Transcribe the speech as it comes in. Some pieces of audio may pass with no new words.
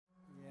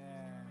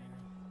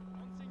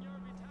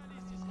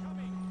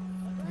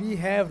We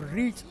have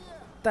reached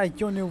the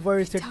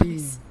university.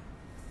 Vitalis,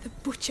 the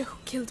butcher who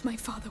killed my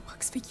father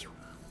works for you.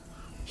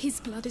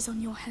 His blood is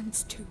on your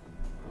hands too.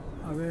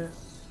 अबे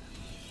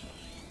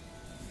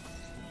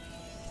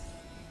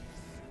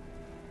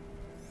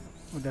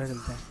उधर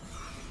चलते हैं.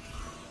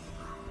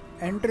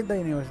 Enter the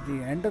university.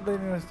 Enter the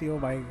university. Oh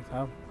भाई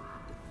साहब.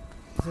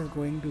 This is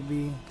going to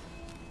be.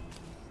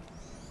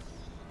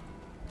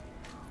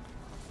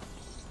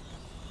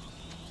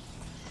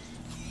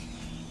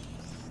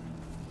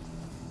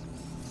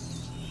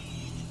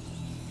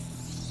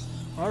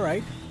 All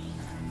right.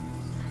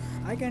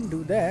 I can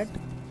do that.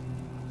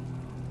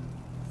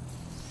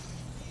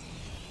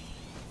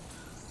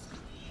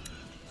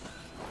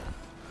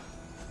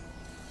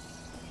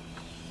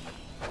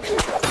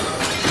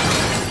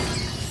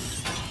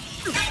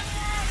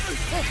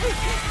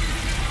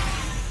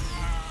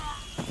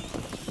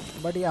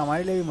 But ये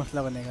हमारे लिए भी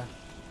मसला बनेगा.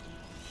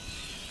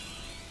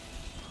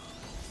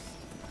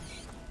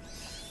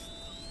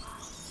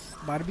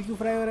 बारबेक्यू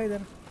फ्राई हो रहा है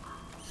इधर.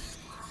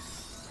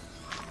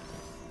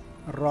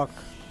 रॉक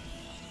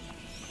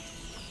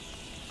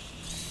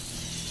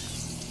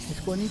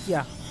इसको नहीं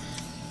किया.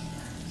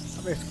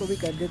 अब इसको भी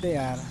कर देते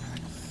यार.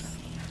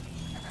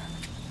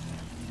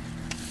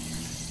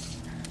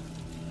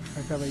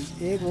 अच्छा भाई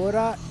एक वो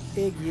रहा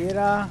एक ये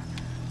रहा.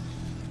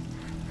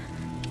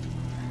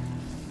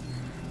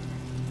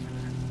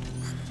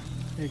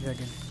 एक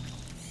second.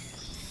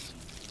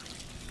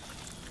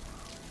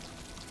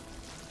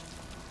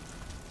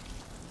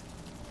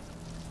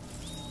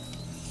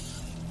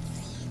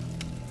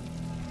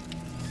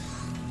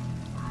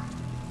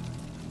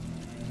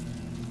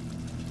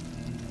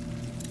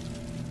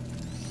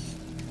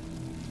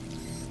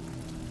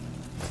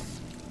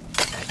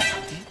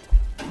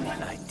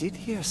 I did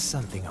hear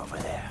something over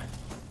there.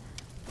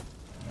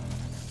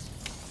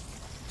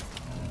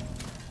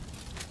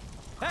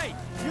 Hey,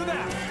 you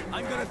there!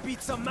 I'm gonna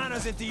beat some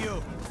manners into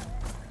you!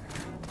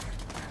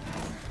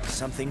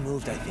 Something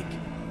moved, I think.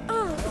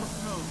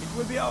 It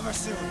will be over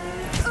soon.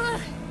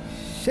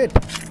 Shit.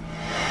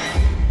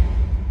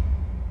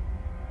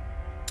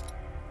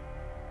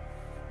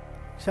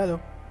 चलो.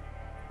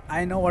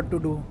 I know what to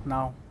do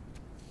now.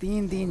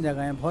 तीन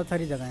जगह हैं. बहुत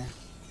सारी जगह हैं.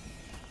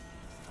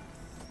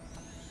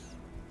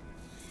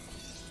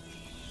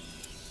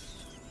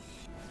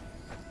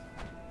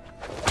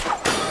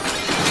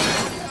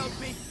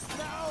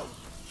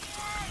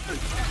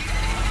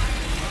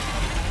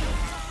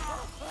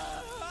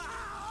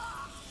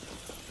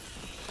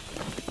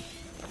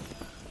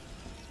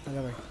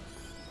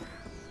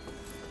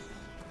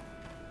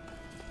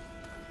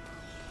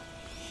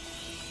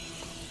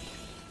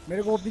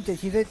 मेरे को अपनी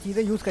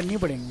चीज़ें यूज़ करनी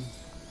पड़ेंगी.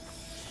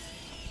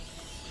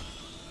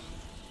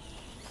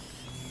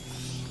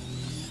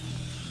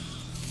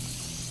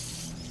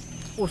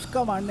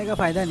 उसका मारने का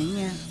फ़ायदा नहीं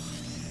है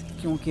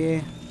क्योंकि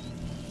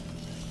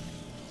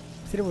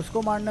सिर्फ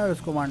उसको मारना है और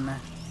उसको मारना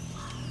है.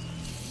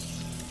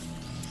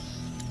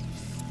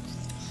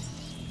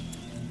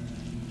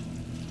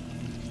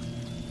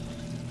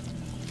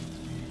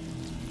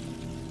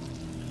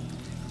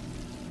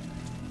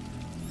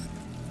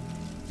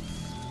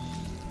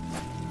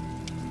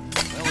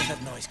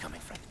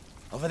 Coming from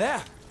over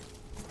there.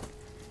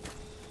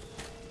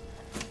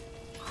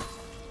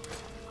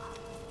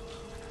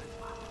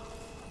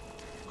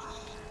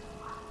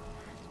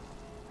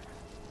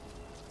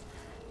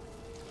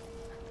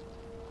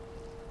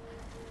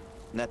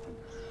 Nothing.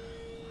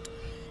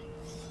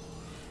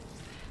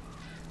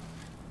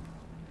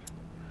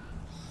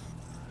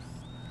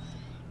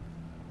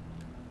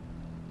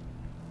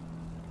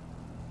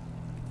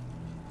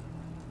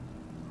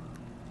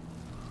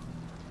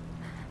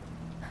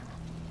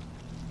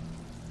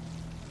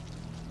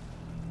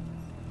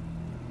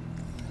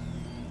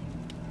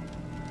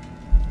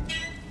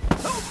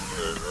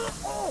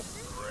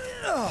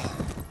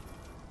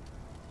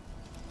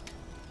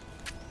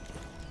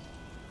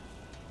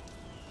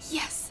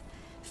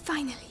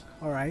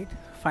 Alright,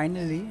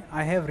 finally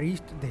I have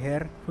reached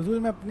there. फुजूल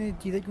में अपनी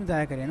चीज़ें क्यों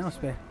ज़ाया करें ना उस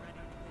पे.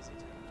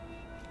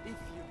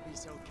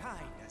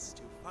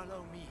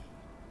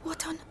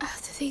 What on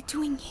earth are they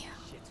doing here?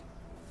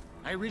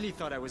 I really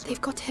thought I was.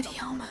 They've got heavy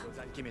armor.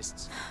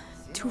 Alchemists.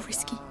 Too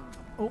risky.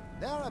 Oh,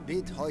 they're a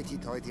bit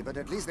hoity-toity, but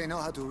at least they know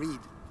how to read.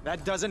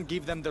 That doesn't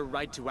give them the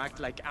right to act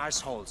like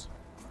assholes.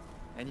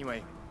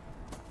 Anyway,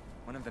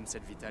 one of them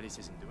said Vitalis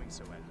isn't doing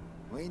so well.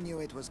 We knew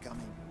it was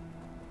coming.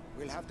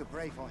 We'll have to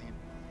pray for him.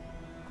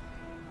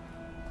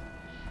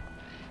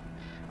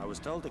 I was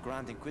told the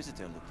Grand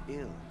Inquisitor looked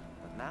ill,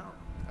 but now...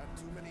 And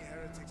too many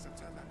heretics have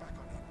turned their back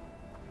on him.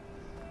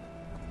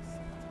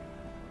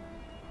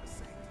 A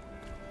saint.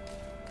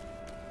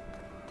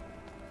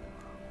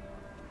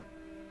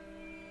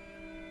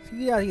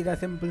 See,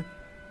 simple.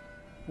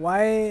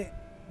 Why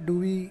do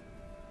we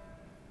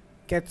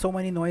get so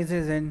many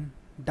noises and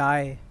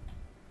die?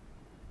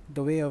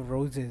 The Way of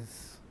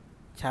Roses,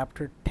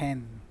 Chapter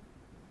 10.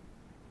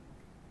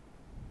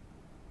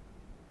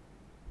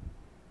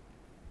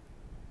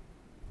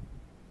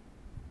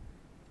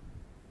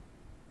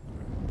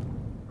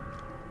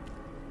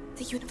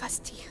 The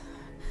university.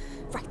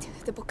 Right,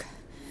 the book.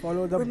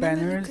 Follow the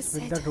Remember banners Lucas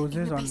with said the roses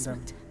in the on them.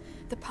 basement,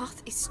 the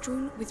path is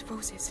strewn with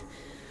roses.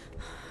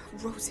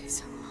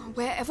 Roses.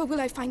 Wherever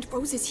will I find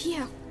roses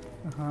here?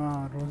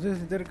 हाँ,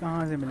 roses इधर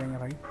कहाँ से मिलेंगे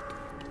भाई?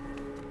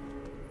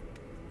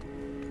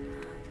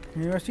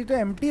 University तो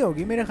empty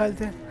होगी मेरे ख्याल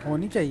से,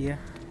 होनी चाहिए.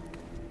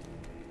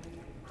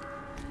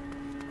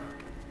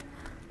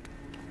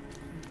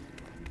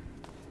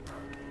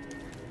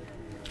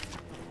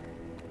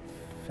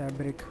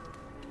 फैब्रिक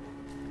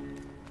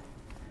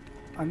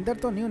अंदर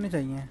तो नहीं होने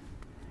चाहिए.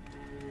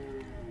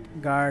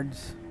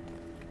 गार्ड्स.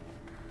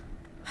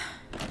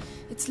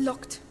 It's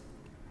locked.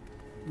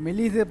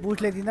 मिली से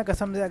पूछ लेती ना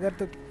कसम से, अगर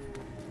तो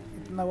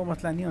इतना वो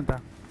मसला नहीं होता.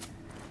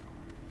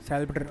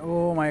 सेल्फटर.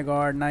 Oh my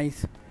God,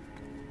 nice.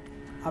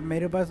 अब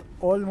मेरे पास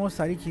ऑलमोस्ट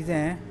सारी चीज़ें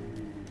हैं.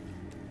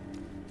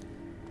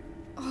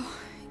 Oh,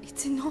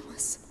 it's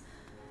enormous.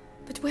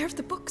 But where have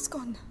the books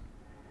gone?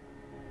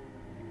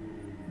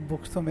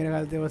 Books तो मेरे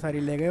ख्याल से वो सारी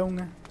ले गए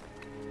होंगे.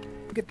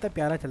 कितना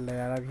प्यारा चल रहा है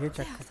यार. अब ये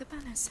check There, the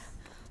banners.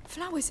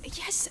 Flowers.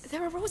 Yes,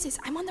 there are roses.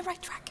 I'm on the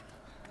right track.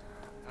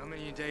 How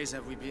many days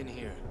have we been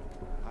here?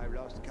 I've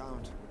lost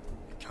count.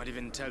 I can't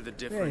even tell the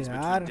difference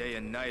yaar. between day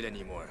and night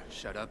anymore.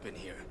 Shut up in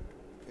here.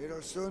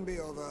 It'll soon be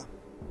over.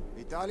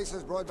 Vitalis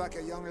has brought back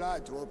a young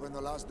lad to open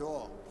the last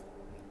door.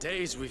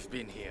 Days we've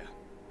been here.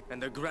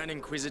 And the Grand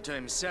Inquisitor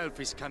himself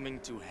is coming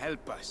to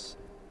help us.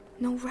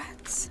 No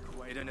rats.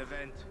 Quite an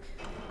event.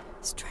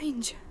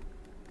 Strange.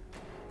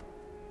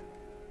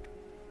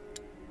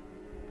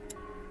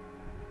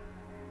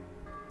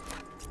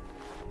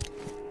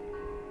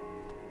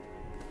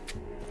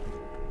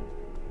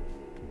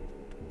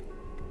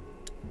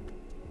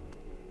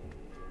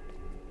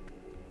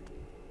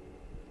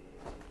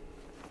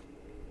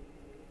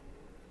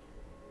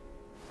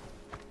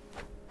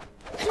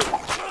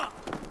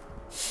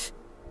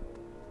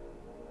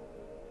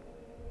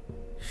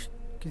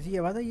 किसी की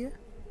आवाज़ आई है?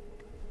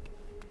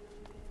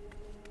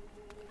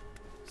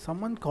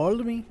 Someone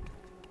called me.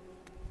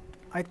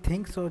 I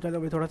think so. चलो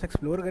अभी थोड़ा सा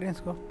explore करें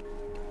इसको.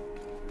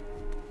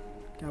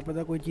 क्या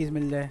पता कोई चीज़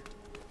मिल जाए.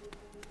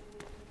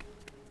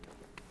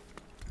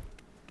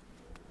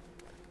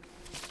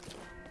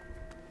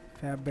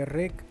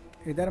 फैब्रिक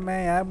इधर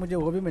मैं यार, मुझे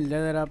वो भी मिल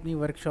जाए ज़रा अपनी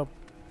वर्कशॉप.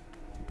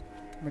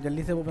 मैं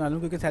जल्दी से वो बना लूँ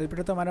क्योंकि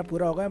सेल्फटर तो हमारा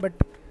पूरा होगा,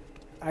 बट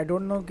आई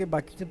डोंट नो कि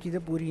बाकी सब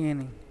चीज़ें पूरी हैं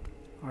नहीं.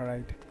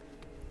 ऑलराइट,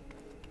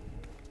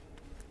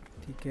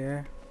 ठीक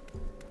है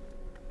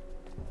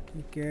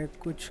ठीक है.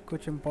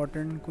 कुछ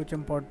इम्पोर्टेंट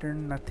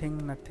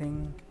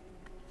नथिंग.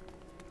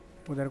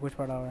 उधर कुछ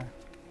पड़ा हुआ है.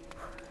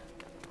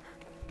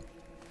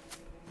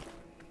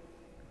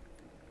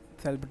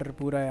 सेल्फटर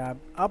पूरा है.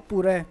 अब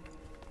पूरा है.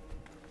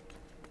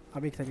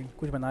 अब एक सेकंड,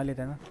 कुछ बना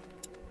लेते हैं ना.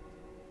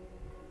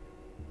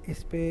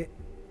 इस पे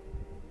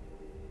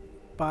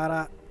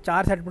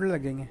 4 सेल्फटर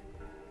लग जाएंगे.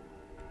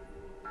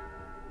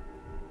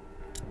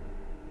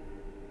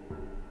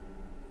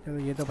 चलो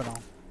ये तो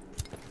बनाओ.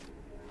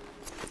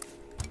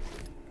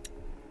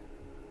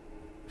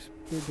 इस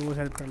पे 2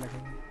 सेल्फटर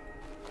लगेंगे.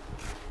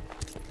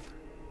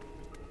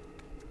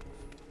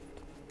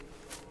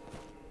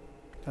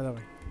 चलो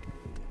भाई.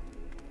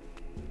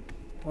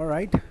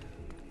 Alright,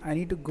 I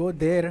need to go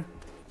there.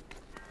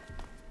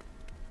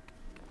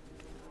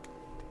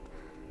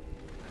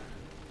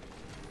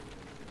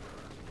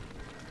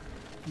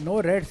 No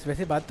Reds.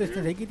 वैसे बात तो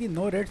इसने सही की थी.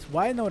 No Reds.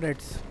 Why no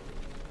Reds?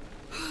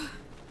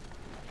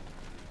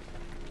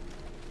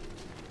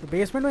 तो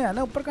बेसमेंट में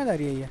जाना. ऊपर कहाँ जा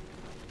रही है ये?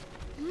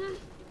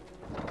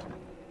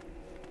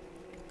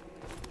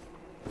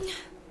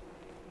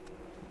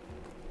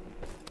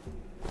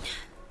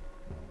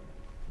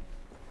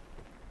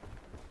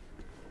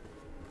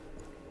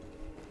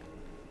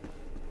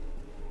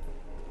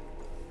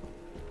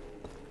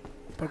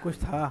 ऊपर कुछ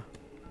था.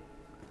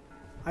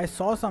 I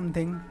saw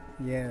something.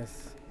 Yes.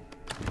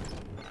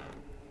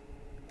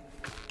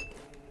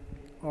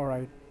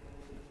 Alright.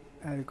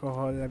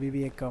 Alcohol अभी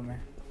भी एक कम है.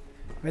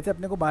 वैसे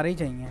अपने को 12 ही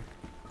चाहिए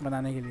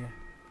बनाने के लिए.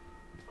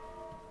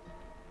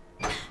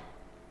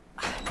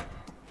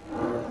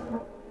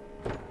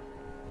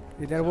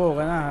 इधर वो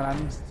होगा ना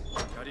हरामी.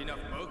 Got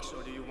enough books,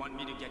 or do you want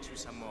me to get you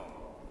some more?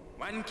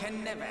 One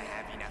can never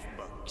have enough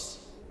books,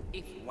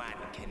 if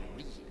one can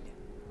read.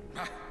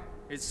 Ha!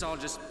 It's all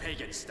just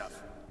pagan stuff.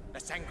 The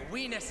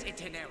Sanguinus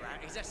Itinera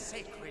is a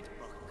sacred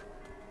book.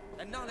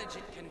 The knowledge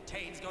it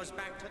contains goes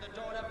back to the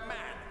dawn of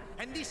man,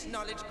 and this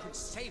knowledge could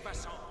save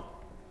us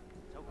all.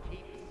 So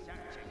keep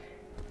searching,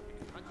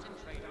 and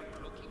concentrate on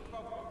looking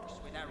for books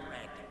with a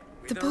red.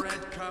 The With book. a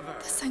red cover.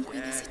 The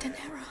Sanguinus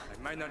Itinera.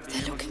 I might not be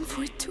They're able looking to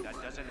for read. it too.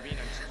 That doesn't mean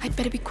I'm I'd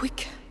better be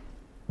quick.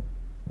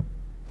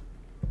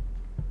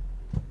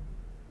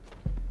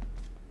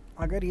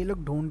 अगर ये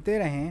लोग ढूंढते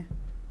रहें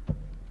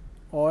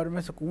और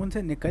मैं सुकून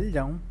से निकल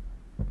जाऊं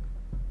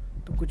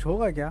तो कुछ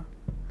होगा क्या?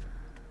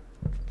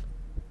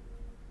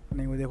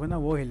 नहीं, वो देखो ना,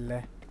 वो हिल रहा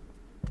है.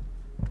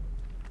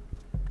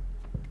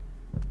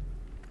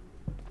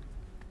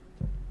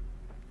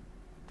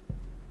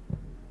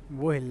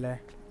 वो हिल रहा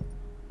है.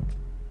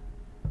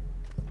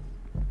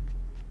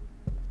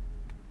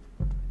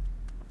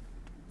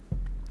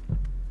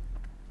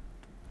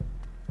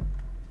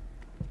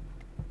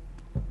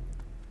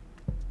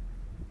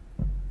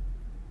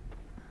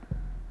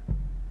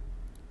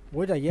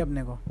 वो चाहिए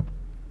अपने को।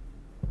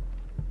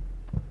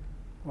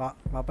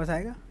 वापस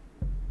आएगा।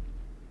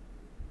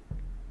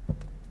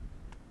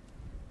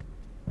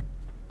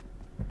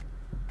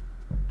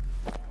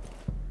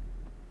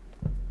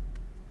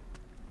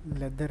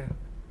 लेदर,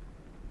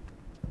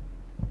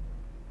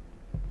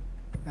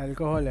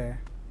 अल्कोहल है।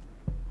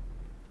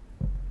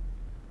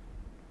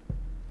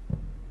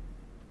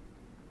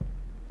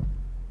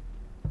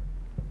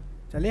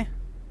 चलिए,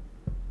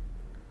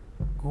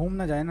 घूम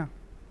ना जाए ना।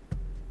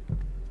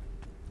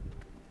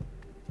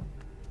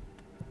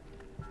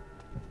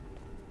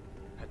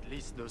 At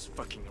least those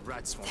fucking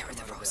rats won't There are come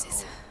the out of their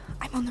roses. hole.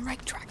 I'm on the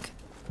right track.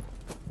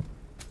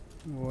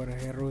 वो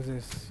रहे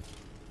रोजेस।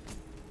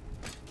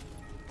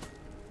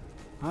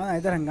 हाँ,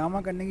 इधर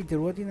हंगामा करने की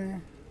जरूरत ही नहीं है।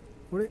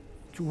 थोड़े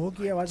चूहों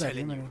की आवाज़ आ रही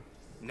है Telling मेरे।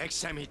 you,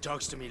 next time he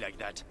talks to me like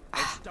that,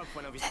 I'll stuff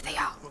one of his There they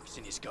bloody are. books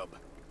in his cub.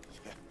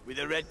 With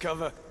a red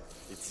cover.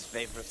 It's his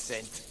favorite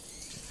scent.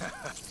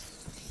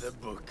 The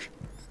book.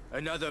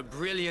 Another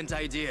brilliant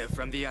idea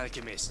from the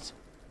alchemist.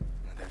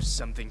 There's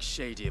something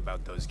shady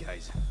about those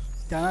guys.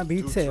 जाना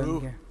बीच Too से है true.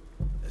 उनके।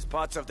 There's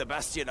parts of the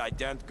bastion I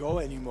don't go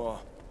anymore.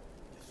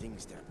 The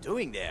things they're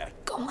doing there.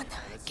 Go on,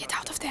 get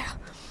out of there.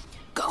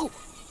 Go!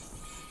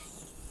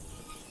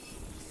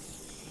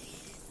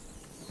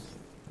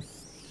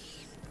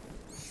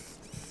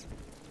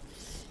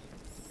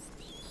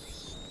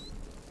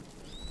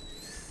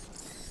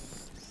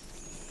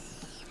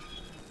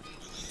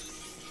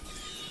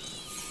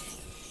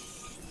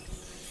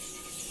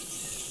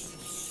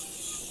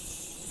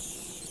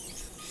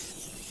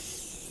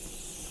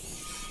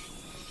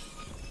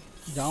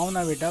 जाओ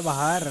ना बेटा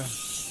बाहर।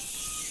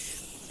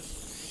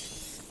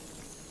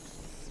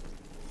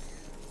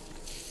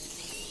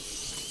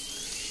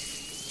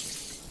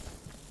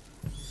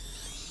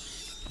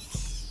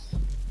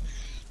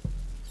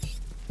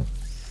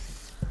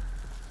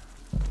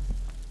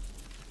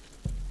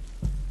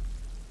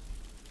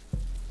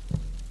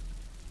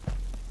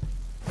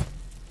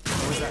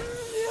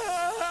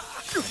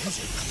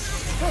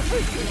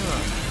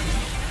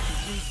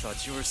 You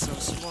thought you were so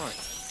smart.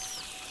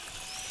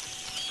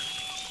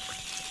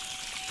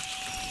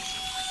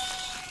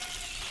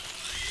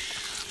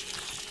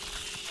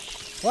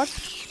 What?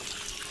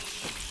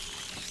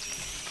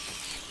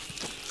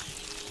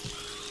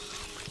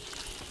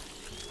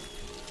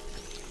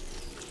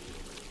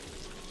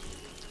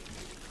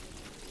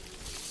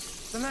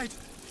 The light.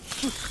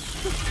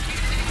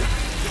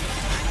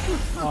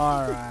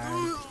 All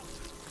right.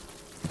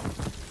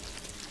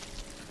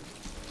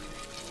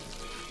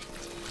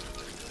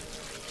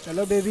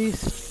 चलो babies,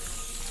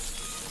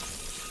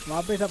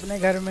 वापस अपने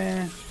घर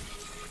में।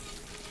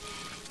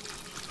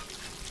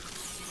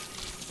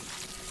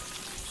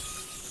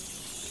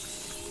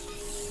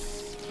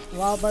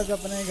 वापस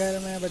अपने घर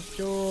में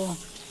बच्चों।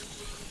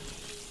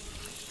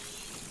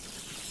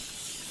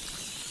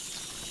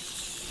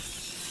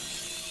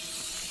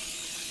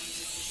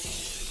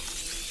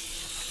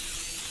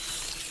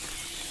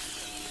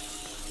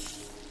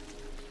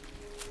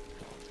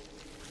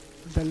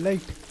 The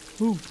light.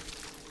 Ooh.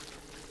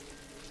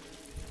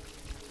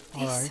 All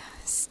This right.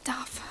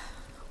 stuff,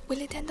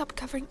 will it end up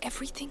covering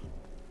everything?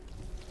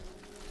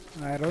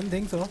 I don't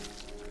think so.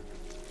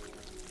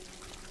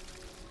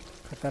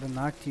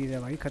 खतरनाक चीज़ है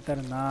भाई,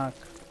 खतरनाक।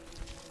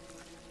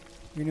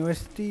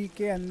 यूनिवर्सिटी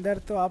के अंदर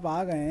तो आप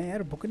आ गए हैं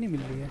यार, बुक नहीं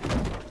मिल रही है।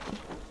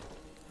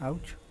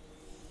 आउच,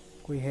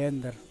 कोई है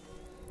अंदर।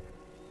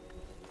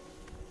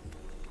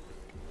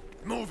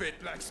 Move it,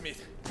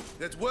 blacksmith.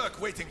 There's work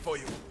waiting for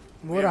you.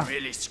 वो We're रहा।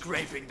 really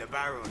scraping the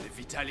barrel if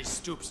Vitaly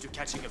stoops to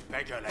catching a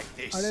beggar like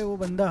this. अरे वो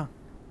बंदा,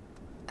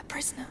 A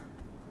prisoner.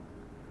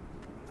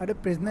 अरे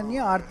प्रिजनर नहीं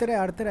है, आर्थर है,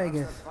 Arthur I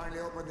guess. Let's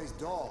finally open this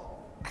door.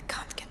 I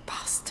can't get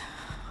past.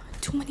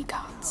 Too many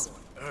guards.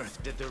 Earth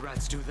did the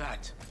rats do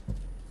that?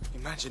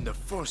 Imagine the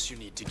force you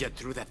need to get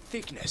through that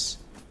thickness.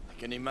 I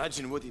can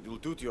imagine what it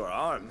will do to your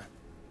arm.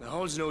 The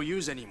hole's no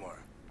use anymore.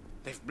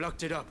 They've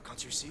blocked it up,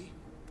 can't you see?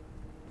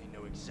 They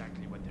know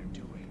exactly what they're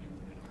doing.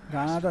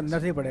 जाना तो अंदर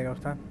से ही पड़ेगा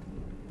उस्ताद।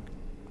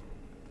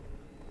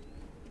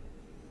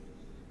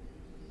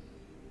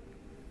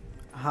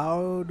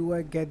 How do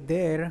I get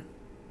there?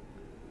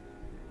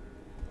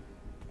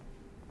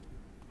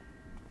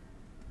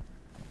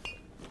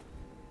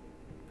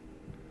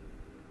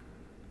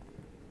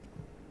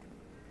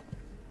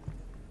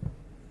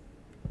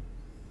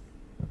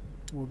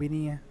 वो भी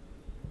नहीं है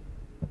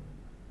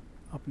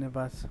अपने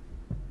पास।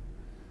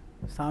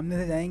 सामने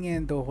से जाएंगे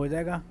तो हो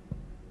जाएगा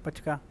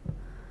पचका।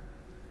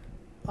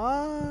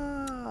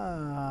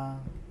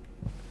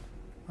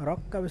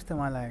 रॉक का भी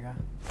इस्तेमाल आएगा।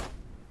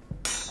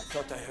 I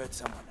thought I heard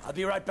someone. I'll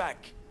be right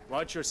back.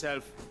 Watch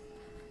yourself.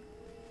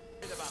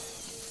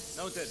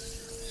 Noted.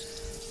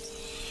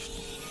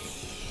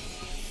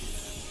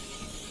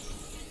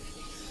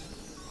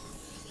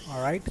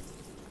 All right.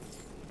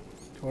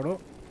 छोड़ो।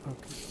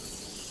 Okay.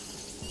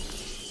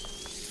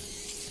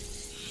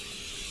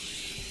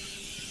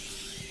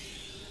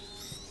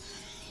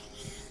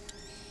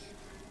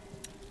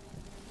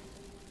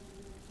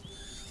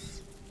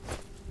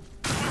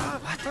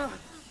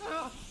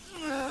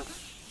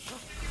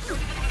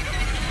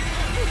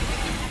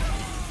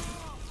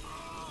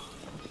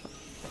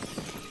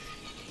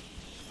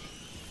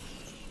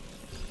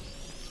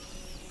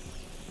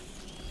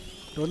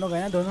 दोनों गए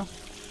ना दोनों.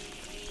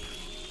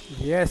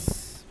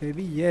 Yes,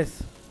 baby,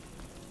 yes.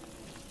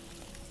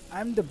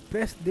 I'm the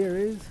best there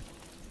is,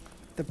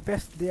 the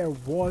best there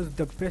was,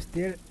 the best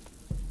there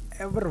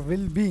ever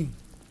will be.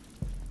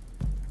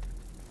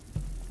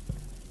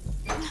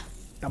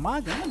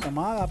 दिमाग है ना,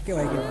 दिमाग आपके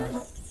भाई के पास.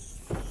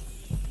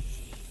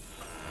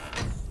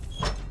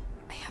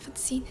 I haven't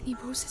seen any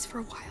roses for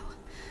a while.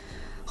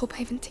 Hope I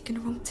haven't taken a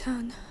wrong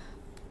turn.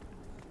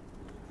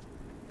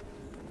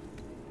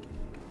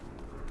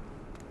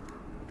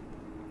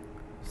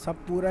 सब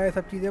पूरा है,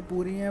 सब चीज़ें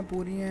पूरी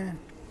हैं.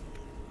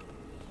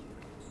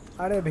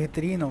 अरे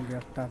बेहतरीन हो गया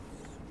अब.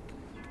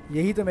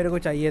 यही तो मेरे को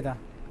चाहिए था.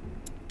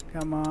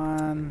 Come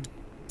on.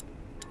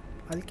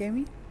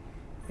 Alchemy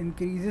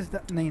increases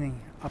the नहीं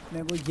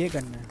अपने को ये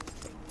करना है.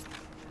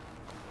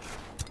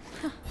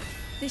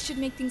 This should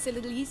make things a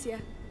little easier.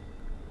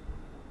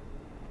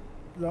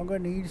 Longer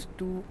needs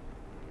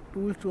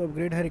tools to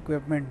upgrade her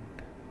equipment.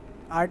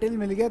 Artil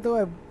मिल गया तो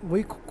अब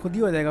वही खुद ही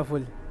हो जाएगा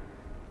full.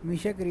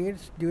 Misha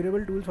creates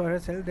durable tools for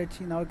herself that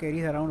she now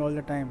carries around all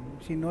the time.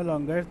 She no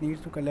longer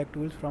needs to collect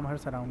tools from her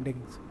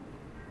surroundings.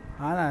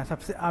 हाँ ना,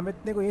 सबसे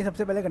अपने को ये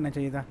सबसे पहले करना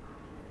चाहिए था.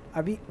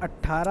 अभी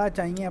 18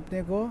 चाहिए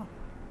अपने को.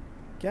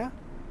 क्या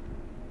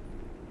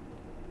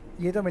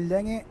ये तो मिल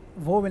जाएंगे,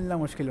 वो मिलना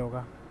मुश्किल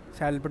होगा.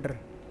 सैल्पटर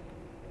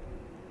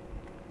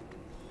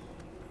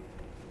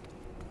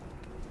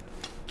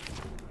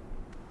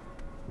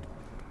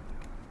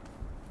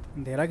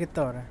अंधेरा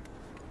कितना हो रहा है.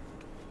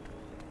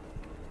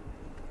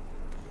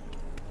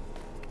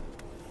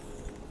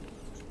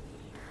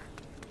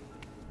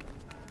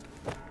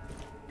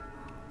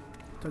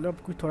 चलो अब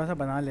कुछ थोड़ा सा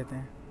बना लेते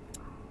हैं.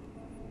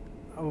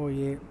 ओ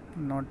ये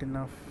नॉट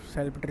इनफ.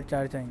 सैल्पटर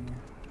 4 चाहिए.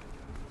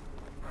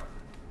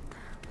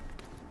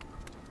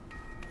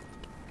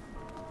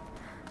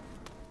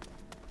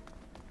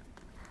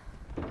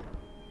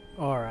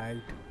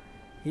 Alright,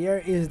 here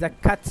is the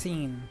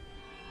cutscene.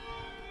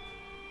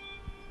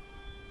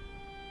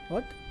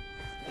 What?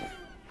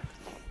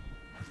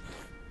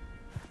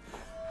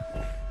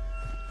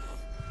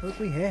 वो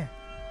कोई है?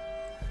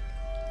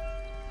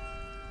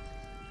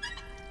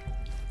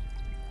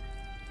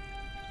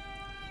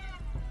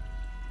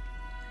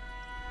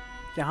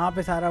 यहाँ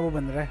पे सारा वो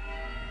बन रहा है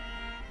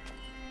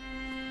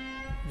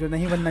जो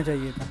नहीं बनना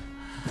चाहिए था.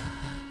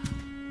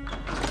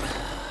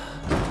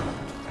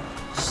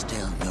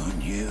 Still no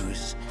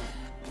news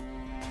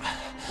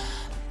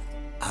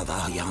of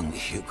our young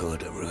Hugo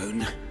de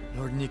Rune.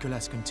 Lord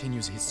Nicholas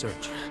continues his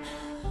search.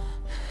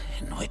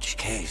 In which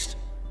case,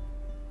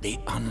 the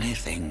only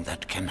thing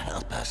that can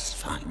help us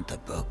find the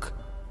book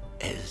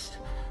is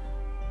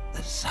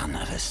the son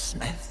of a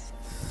smith.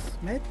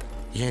 Smith?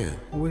 You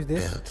Who is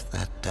this? built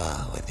that door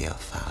with your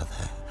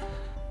father.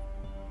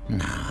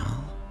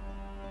 Now,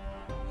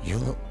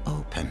 you'll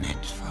open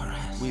it for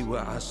us. We were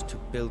asked to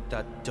build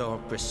that door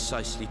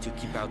precisely to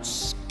keep out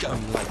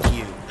scum like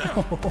you.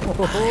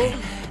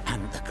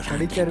 And the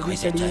Grand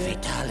Inquisitor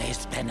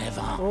Vitalis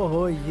Benevent.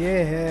 ओहो ये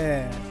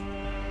है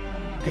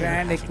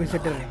Grand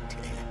Inquisitor.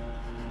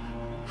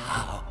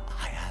 How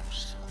I have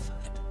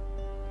suffered.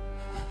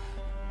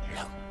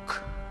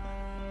 Look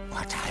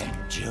what I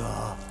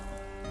endure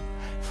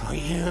for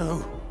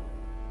you.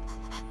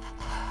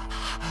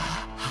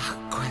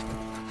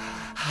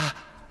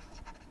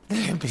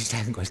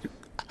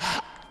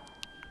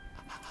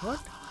 What?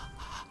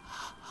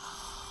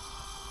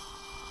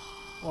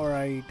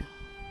 Alright.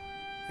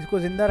 इसको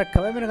जिंदा रखा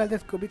हुआ है, मेरे ख्याल से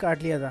इसको भी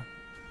काट लिया था.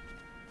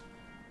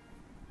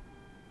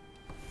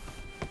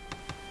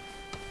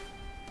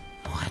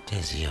 What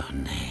is your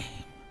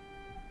name,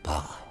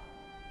 boy?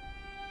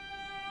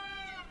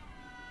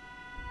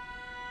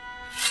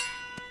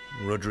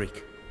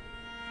 Roderick.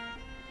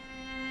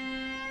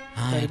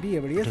 I भी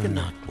है बढ़िया do इसके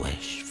not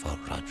wish for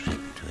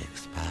Roderick to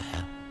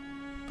expire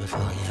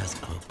before he has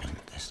opened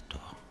this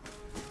door.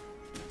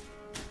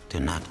 Do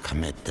not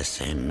commit the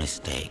same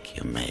mistake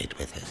you made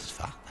with his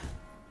father.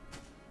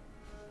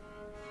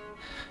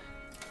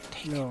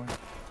 Take लो.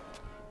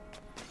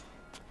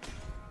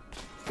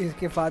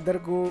 इसके father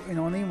को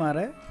इन्होंने ही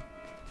मारा है.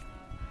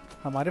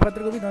 हमारे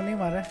फादर को भी इन्होंने ही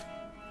मारा है.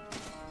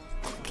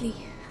 Quickly,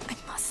 I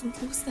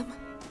mustn't lose them.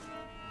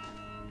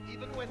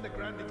 Even when the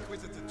Grand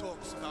Inquisitor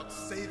talks about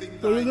saving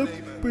Oh, thy the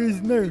neighbor,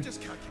 prisoner. you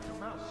just can't keep your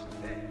mouth shut.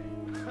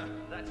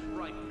 That's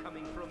right,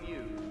 coming from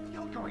you.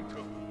 You're going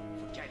to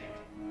Forget it.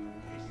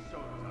 His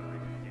soul's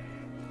already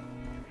dead.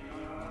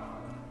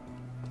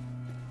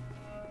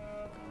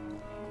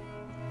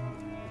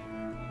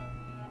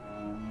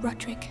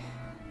 Roderick,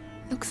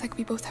 looks like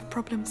we both have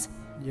problems.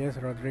 Yes,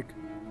 Roderick.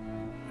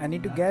 I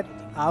need to get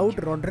out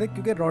Roderick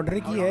क्योंकि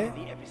Roderick ही है.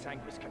 The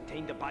episanguis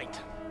contain the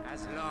bite.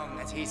 As long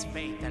as his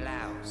fate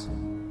allows.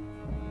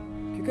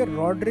 क्योंकि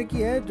Roderick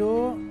ही है जो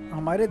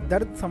हमारे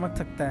दर्द समझ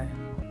सकता है.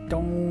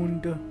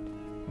 Don't.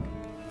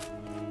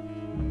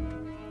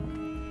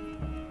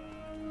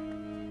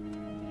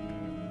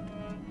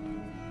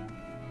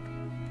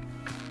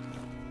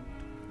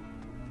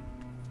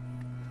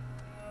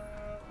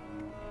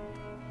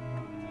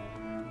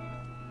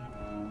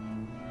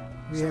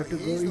 We have to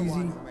go He's the one easy.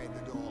 who made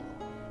the door.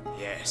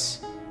 Yes,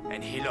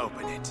 and he'll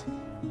open it.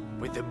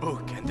 With the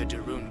book and the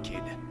Darun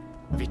kid,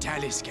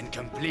 Vitalis can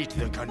complete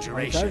the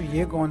conjuration.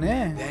 ये कौन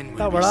है? Then इतना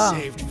we'll be बड़ा.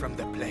 saved from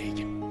the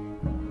plague.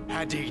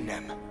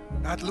 Hadinem.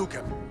 At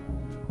Lucam.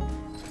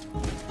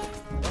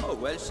 Oh,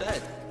 well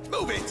said.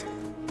 Move it!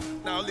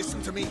 Now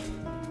listen to me.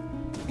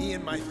 Me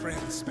and my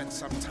friends spent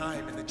some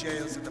time in the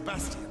jails of the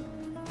Bastion,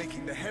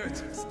 making the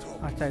heretics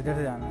talk. अच्छा इधर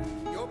से जाना है.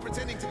 You're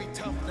pretending to be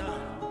tough now,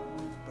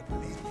 but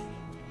believe me,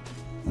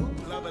 you'll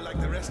blubber like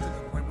the rest of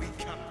them when we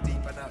come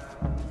deep enough.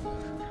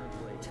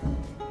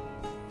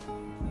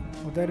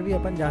 उधर भी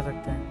अपन जा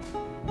सकते हैं.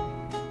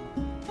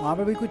 वहाँ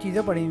पे भी कुछ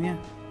चीज़ें पड़ी हुई हैं.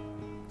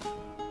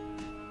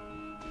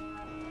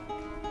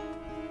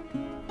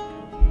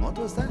 What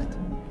was that?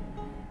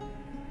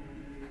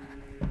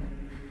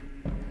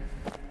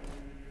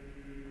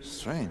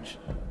 Strange.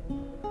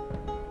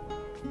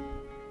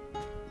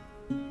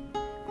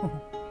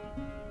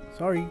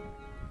 Sorry.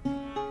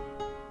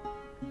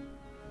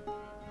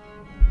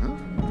 Huh?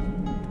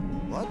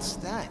 What's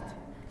that?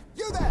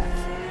 You there!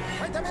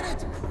 Wait a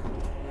minute!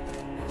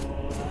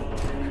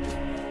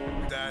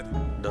 Dad.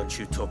 Don't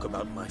you talk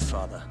about my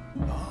father.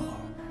 Oh,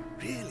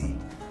 really?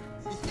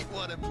 You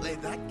want to play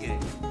that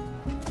game?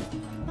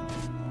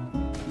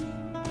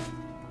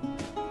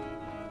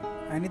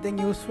 Anything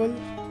useful?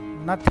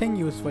 Nothing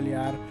useful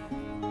यार.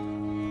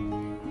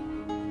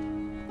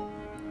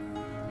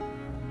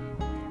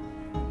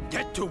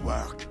 Get to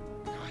work.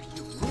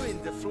 You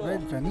ruined the floor. अरे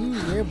जनी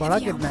ये बड़ा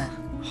कितना है?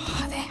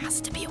 Oh, there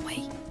has to be a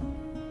way.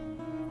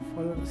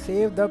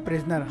 Save the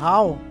prisoner.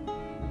 How?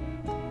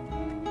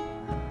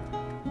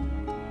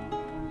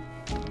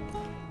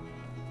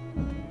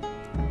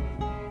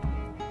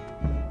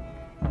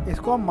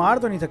 इसको हम मार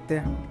तो नहीं सकते.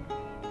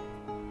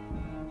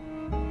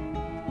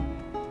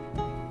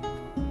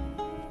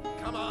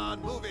 Come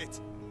on, move it.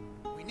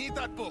 We need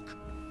that book.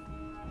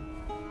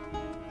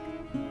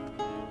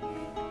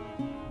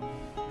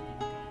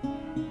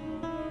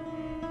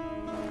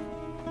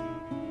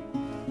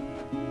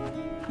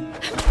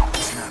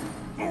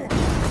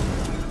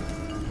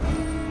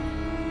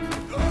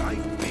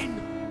 I've been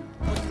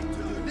wanting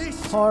to do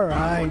this All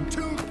right.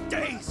 for 2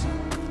 days.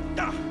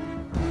 Ah.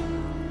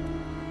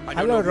 I don't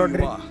Hello, know who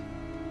Roderick. you are,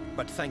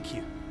 but thank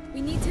you.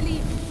 We need to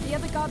leave. The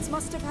other guards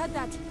must have heard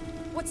that.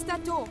 What's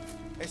that door?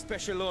 A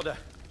special order.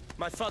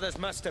 My father's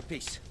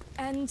masterpiece.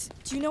 And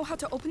do you know how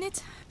to open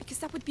it? Because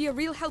that would be a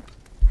real help.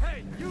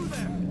 Hey, you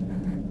there!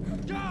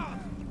 Guard!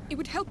 It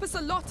would help us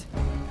a lot.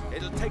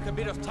 It'll take a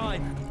bit of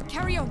time.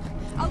 Carry on.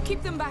 I'll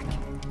keep them back.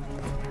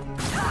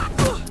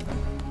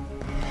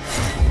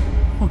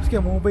 उसके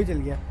मुंह पे ही चल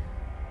गया.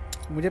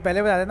 मुझे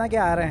पहले बता देना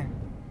क्या आ रहे हैं.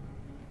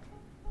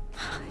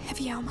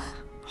 Heavy armor.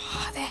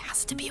 Oh, there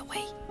has to be a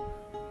way.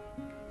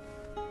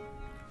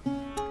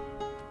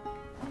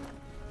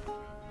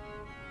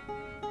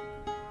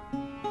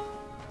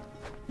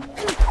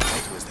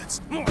 What was that?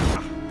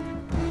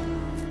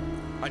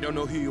 I don't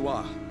know who you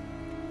are,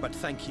 but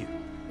thank you.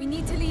 We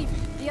need to leave.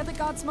 The other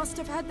guards must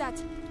have heard that.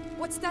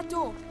 What's that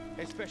door?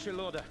 A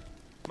special order.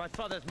 My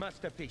father's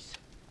masterpiece.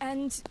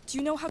 And do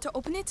you know how to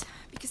open it?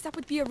 Because that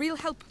would be a real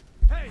help.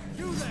 Hey,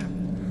 you there!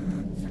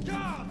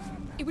 Guard!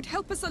 It would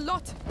help us a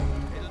lot.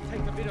 It'll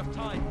take a bit of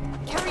time.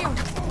 Carry on.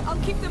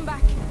 I'll keep them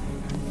back.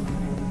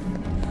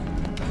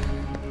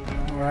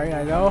 Alright,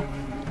 I know.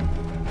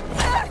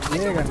 I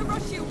don't want to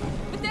rush you,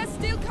 but they're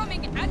still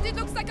coming, and it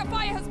looks like a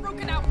fire has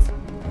broken out.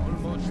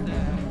 Almost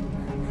there.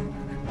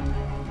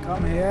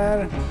 Come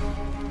here.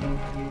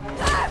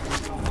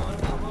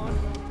 Come on.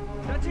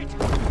 That's it.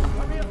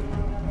 Hurry up.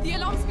 The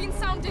alarm's been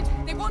sounded.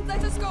 They won't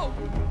let us go.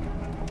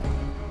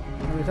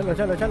 चलो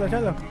चलो चलो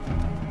चलो.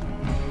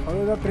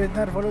 Follow the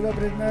prisoner. Follow the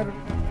prisoner.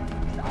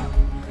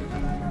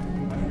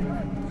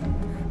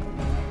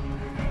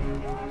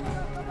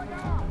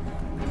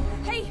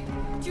 Hey,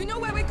 do you know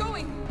where we're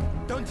going?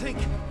 Don't think.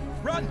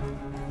 Run!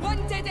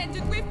 One dead end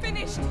and we're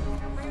finished.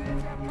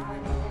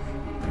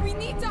 We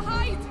need to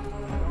hide.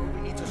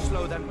 We need to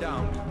slow them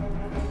down.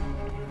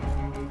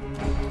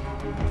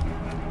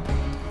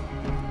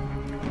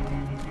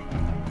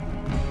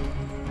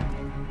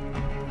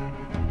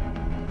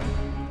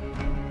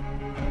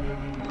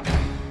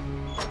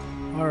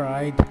 All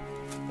right.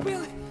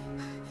 Will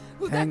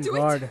that Thank do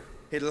God. it?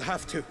 It'll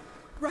have to.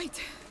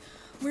 Right.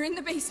 We're in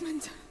the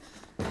basement.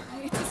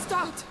 It's a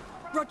start.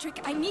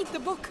 Roderick, I need the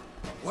book.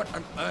 What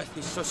on earth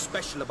is so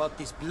special about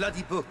this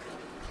bloody book?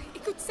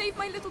 It could save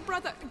my little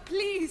brother.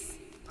 Please.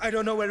 I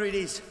don't know where it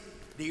is.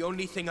 The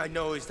only thing I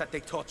know is that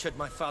they tortured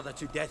my father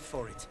to death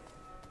for it.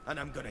 And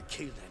I'm gonna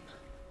kill them.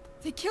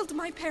 They killed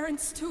my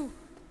parents too.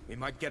 We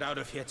might get out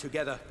of here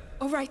together.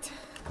 All right.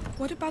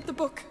 What about the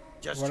book?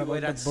 Just What to about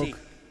wait the and see. book?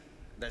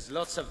 There's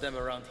lots of them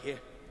around here.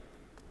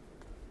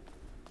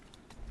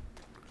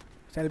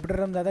 सेल्फिटर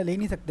हम ज़्यादा ले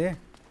नहीं सकते.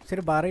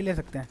 सिर्फ 12 ही ले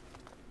सकते हैं.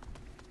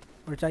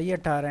 और चाहिए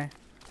 18.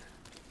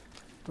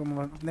 तो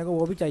अपने को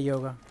वो भी चाहिए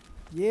होगा.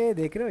 ये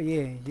देख रहे हो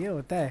ये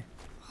होता है.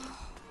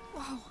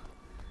 Wow.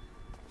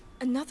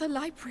 Another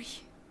library.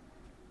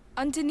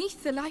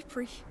 Underneath the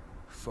library.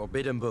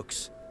 Forbidden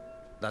books.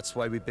 That's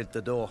why we built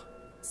the door.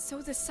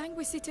 So the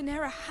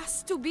Sanguisitanera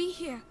has to be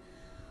here.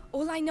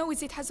 All I know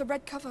is it has a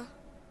red cover.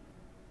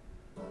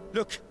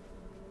 Look!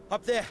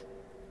 Up there!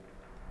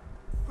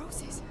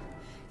 Roses.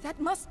 That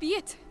must be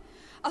it.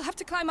 I'll have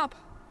to climb up.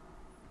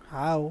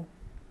 How?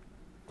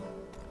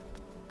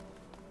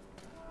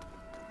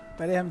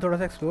 पहले हम थोड़ा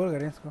सा explore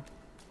करें इसको.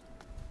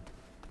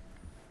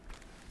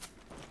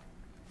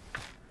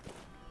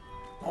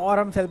 और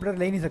हम self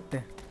ले ही नहीं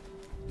सकते.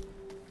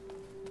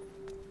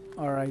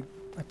 ऑलराइट.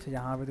 अच्छा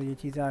यहाँ पे तो ये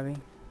चीज़ें आ गई.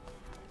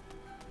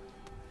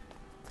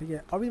 ठीक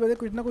है, अभी वजह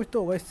कुछ ना कुछ तो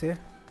होगा इससे.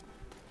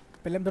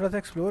 पहले हम थोड़ा सा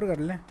एक्सप्लोर कर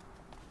लें,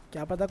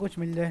 क्या पता कुछ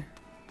मिल जाए.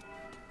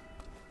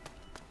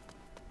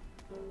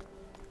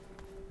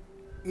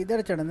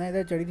 इधर चढ़ना है,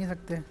 इधर चढ़ ही नहीं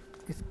सकते.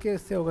 इसके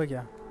इससे होगा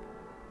क्या?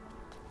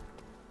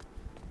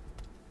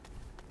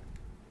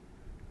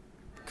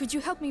 Could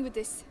you help me with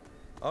this?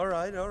 All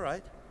right, all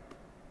right.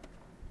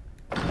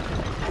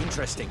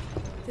 Interesting.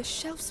 The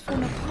shelves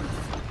form a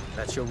path.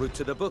 That's your route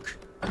to the book.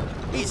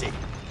 Easy.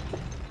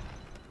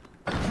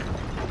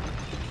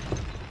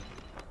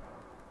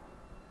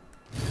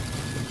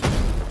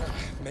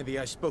 Maybe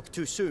I spoke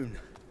too soon.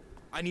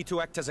 I need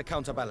to act as a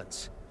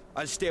counterbalance.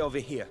 I'll stay over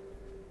here.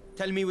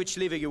 Tell me which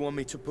lever you want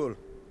me to pull.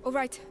 All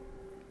right.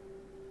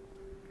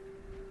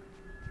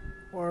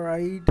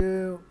 Alright,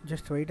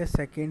 just wait a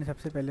second.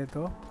 सबसे पहले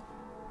तो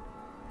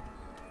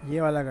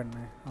ये वाला करना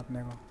है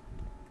अपने को.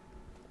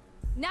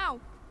 Now.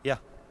 Yeah.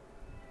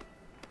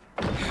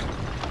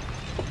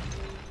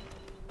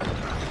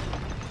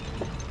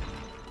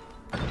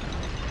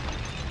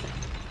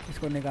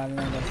 इसको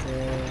निकालना है जैसे.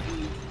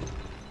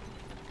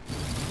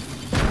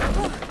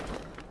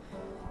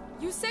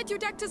 You said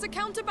you'd act as a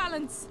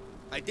counterbalance.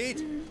 I did.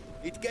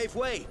 It gave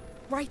way.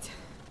 Right.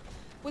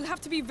 We'll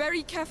have to be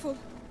very careful.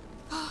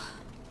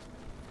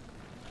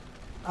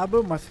 अब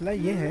मसला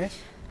ये है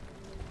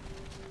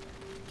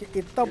कि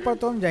इतना ऊपर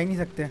तो हम जा ही नहीं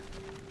सकते.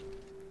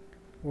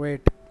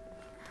 वेट,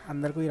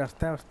 अंदर कोई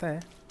रास्ता है.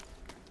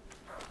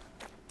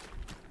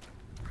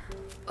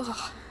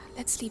 Oh,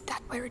 let's leave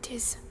that where it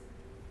is.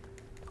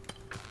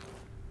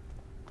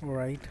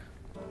 Alright.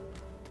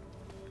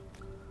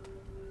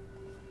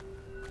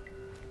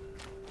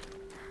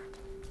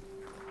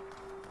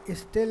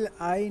 Still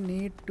I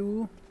need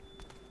to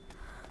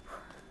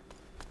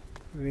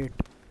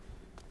wait.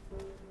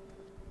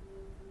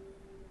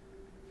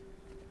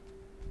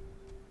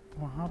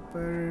 वहाँ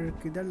पर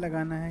किधर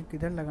लगाना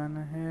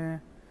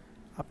है.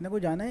 अपने को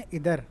जाना है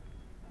इधर,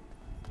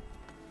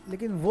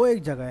 लेकिन वो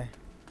एक जगह है,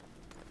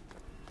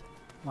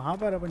 वहाँ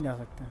पर अपन जा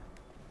सकते हैं.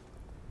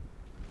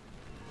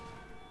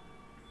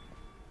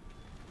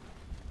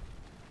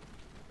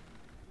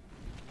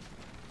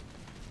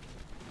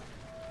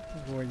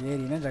 वो ये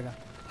रही ना जगह.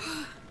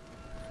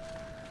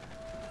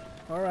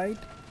 Alright,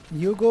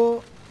 you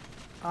go.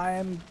 I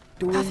am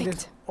doing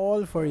this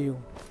all for you.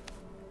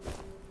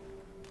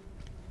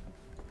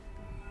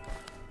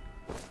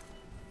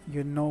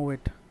 You know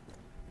it.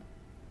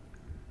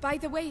 By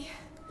the way,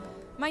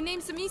 my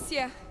name's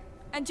Amicia,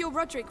 and you're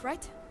Roderick,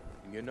 right?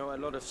 You know a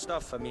lot of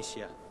stuff,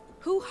 Amicia.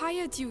 Who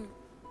hired you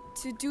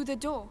to do the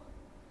door?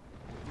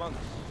 Monks.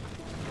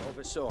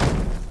 Oversaw.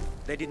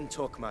 They didn't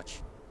talk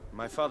much.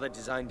 My father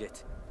designed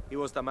it. He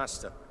was the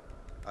master.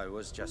 I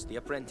was just the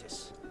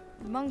apprentice.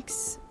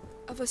 Monks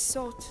of a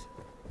sort,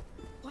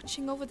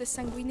 watching over the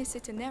Sanguinis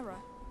Itinera.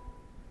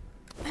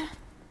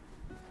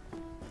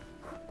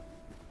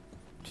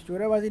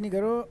 चोराबाजी नहीं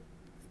करो.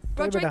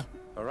 चल बेटा.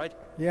 All right.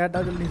 ये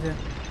हटा जल्दी से.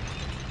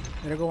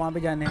 मेरे को वहाँ पे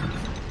जाने हैं.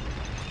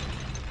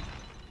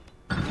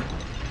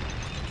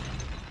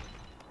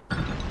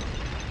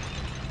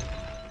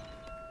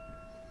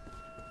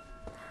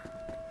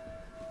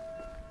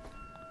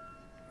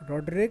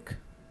 Roderick.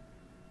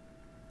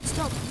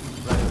 Stop.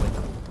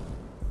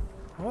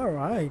 All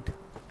right.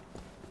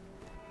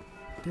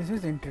 This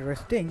is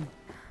interesting.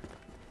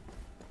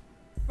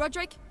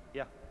 Roderick.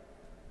 Yeah.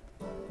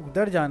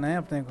 उधर जाना है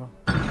अपने को.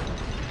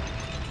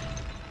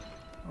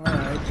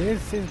 Alright,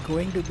 this is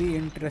going to be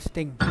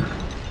interesting.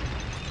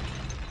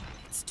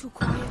 It's too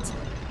quiet.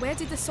 Where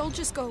did the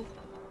soldiers go?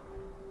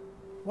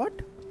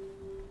 What?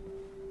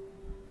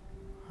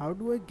 How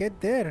do I get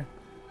there?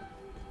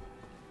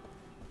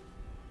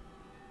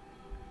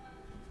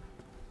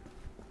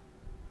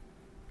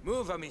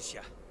 Move,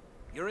 Amicia.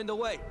 You're in the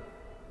way.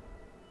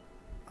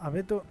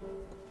 अबे तो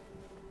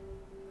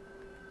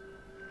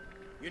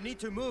You need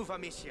to move,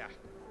 Amicia.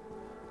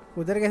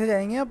 उधर कैसे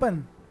जाएंगे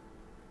अपन?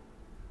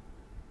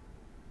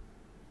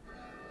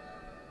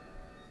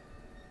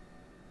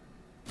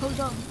 Hold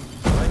on.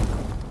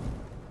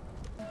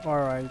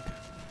 Alright.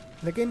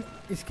 लेकिन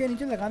इसके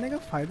नीचे लगाने का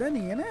फायदा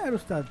नहीं है ना यार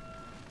उस्ताद.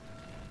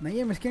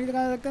 नहीं हम इसके नीचे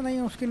लगा सकते, नहीं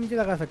हम उसके नीचे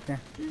लगा सकते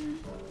हैं.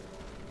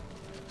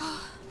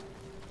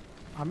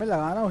 हमें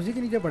लगाना उसी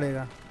के नीचे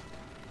पड़ेगा.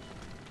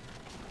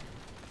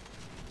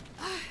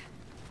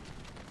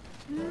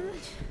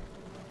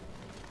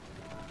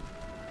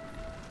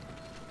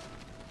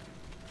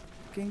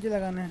 के नीचे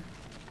लगाना है.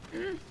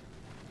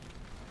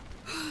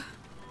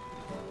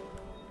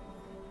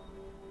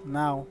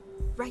 Now.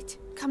 Right.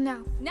 Come now.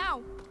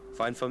 Now.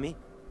 Fine for me.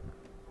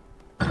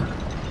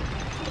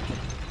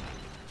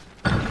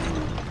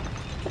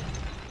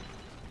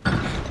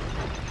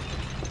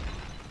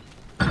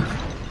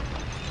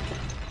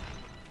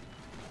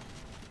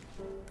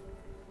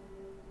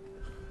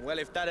 Well,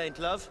 if that ain't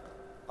love,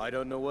 I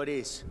don't know what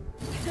is.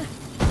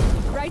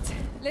 Right,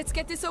 let's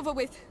get this over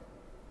with.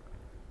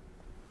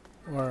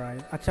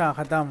 Alright, अच्छा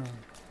ख़त्म.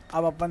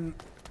 अब अपन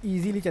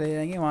easily चले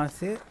जाएंगे वहाँ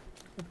से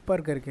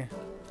ऊपर करके.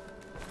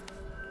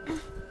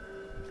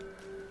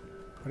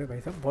 अरे भाई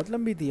साहब बहुत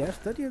लंबी थी यार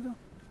सर ये तो.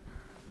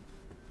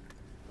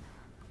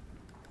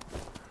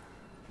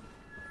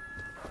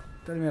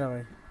 चल मेरा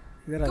भाई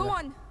इधर आ Go जा.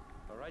 on.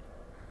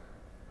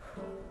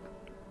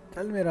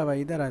 चल मेरा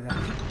भाई इधर आ जा.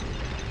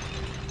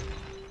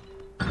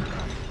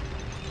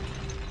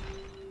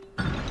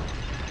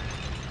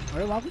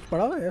 अरे वहाँ कुछ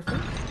पड़ा हुआ है यार सर.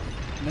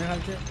 मेरे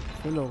ख्याल से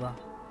फुल होगा.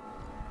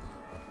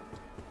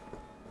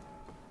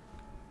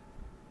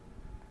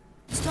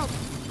 Stop.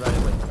 Right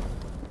away.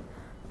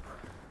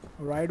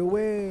 Right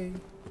away,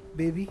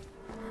 baby.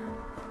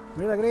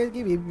 मुझे लग रहा है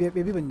कि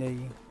बेबी बन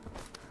जाएगी.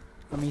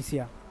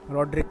 अमीसिया,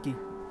 रॉड्रिक की.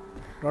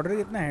 रॉड्रिक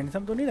इतना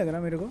हैंडसम तो नहीं लग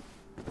रहा मेरे को.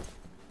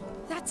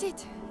 That's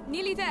it.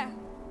 Nearly there.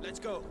 Let's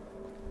go.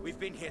 We've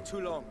been here too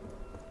long.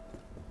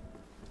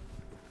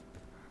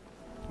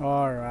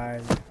 All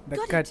right, the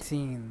Got it.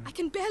 cutscene. I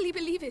can barely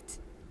believe it.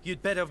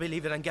 You'd better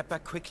believe it and get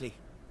back quickly.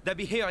 They'll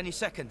be here any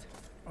second.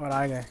 और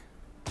आ गए.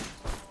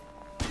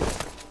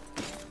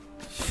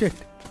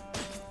 Shit.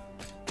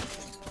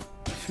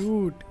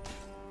 Shoot.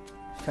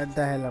 Shut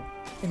the hell up.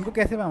 इनको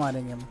कैसे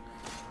मारेंगे हम?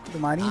 तो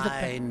मार ही नहीं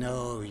सकते. I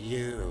know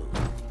you,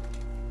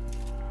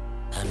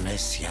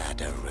 Amicia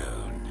de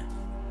Rune.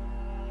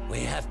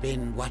 We have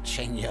been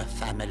watching your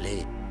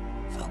family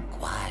for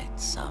quite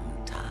some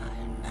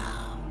time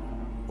now,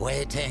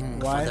 waiting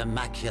for the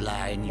macula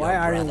in your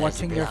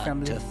brother's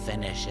blood to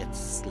finish its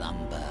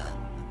slumber.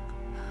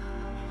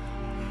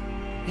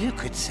 You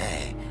could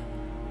say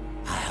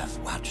I have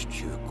watched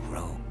you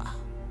grow up.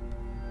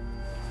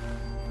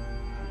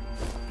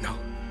 No,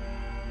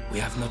 we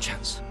have no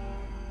chance.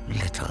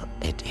 Little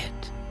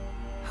idiot.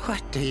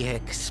 What do you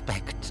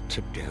expect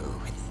to do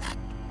with that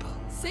book?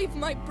 Save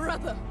my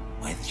brother.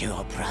 With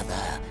your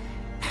brother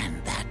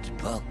and that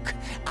book,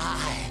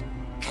 I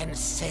can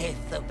save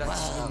the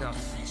That's world. enough.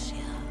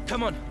 Amicia.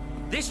 Come on,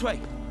 this way.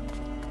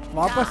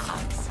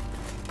 वापस.